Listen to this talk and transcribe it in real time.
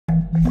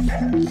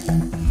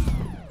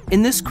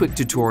In this quick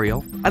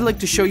tutorial, I'd like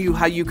to show you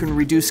how you can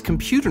reduce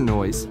computer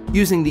noise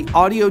using the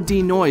Audio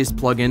Denoise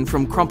plugin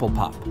from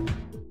CrumplePop.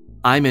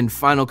 I'm in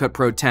Final Cut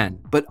Pro 10,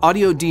 but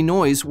Audio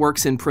Denoise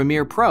works in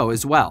Premiere Pro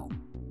as well.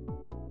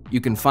 You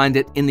can find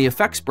it in the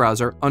effects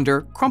browser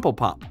under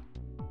CrumplePop.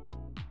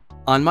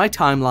 On my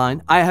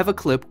timeline, I have a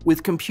clip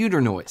with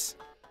computer noise.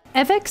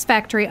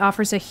 FxFactory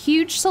offers a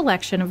huge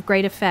selection of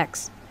great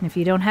effects, and if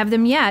you don't have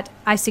them yet,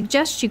 I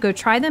suggest you go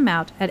try them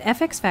out at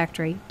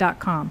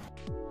FxFactory.com.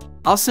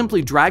 I'll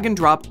simply drag and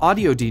drop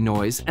Audio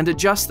Denoise and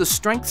adjust the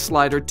strength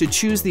slider to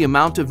choose the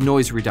amount of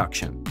noise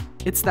reduction.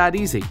 It's that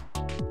easy.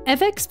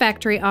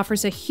 FxFactory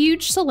offers a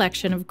huge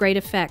selection of great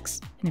effects,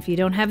 and if you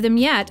don't have them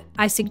yet,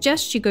 I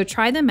suggest you go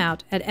try them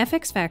out at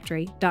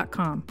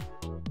FxFactory.com.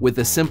 With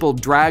a simple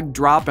drag,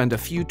 drop, and a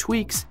few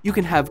tweaks, you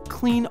can have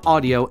clean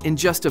audio in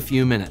just a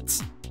few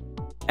minutes.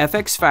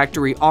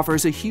 FxFactory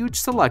offers a huge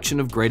selection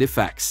of great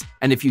effects,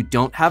 and if you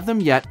don't have them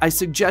yet, I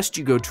suggest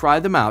you go try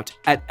them out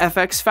at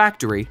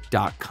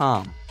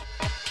FxFactory.com.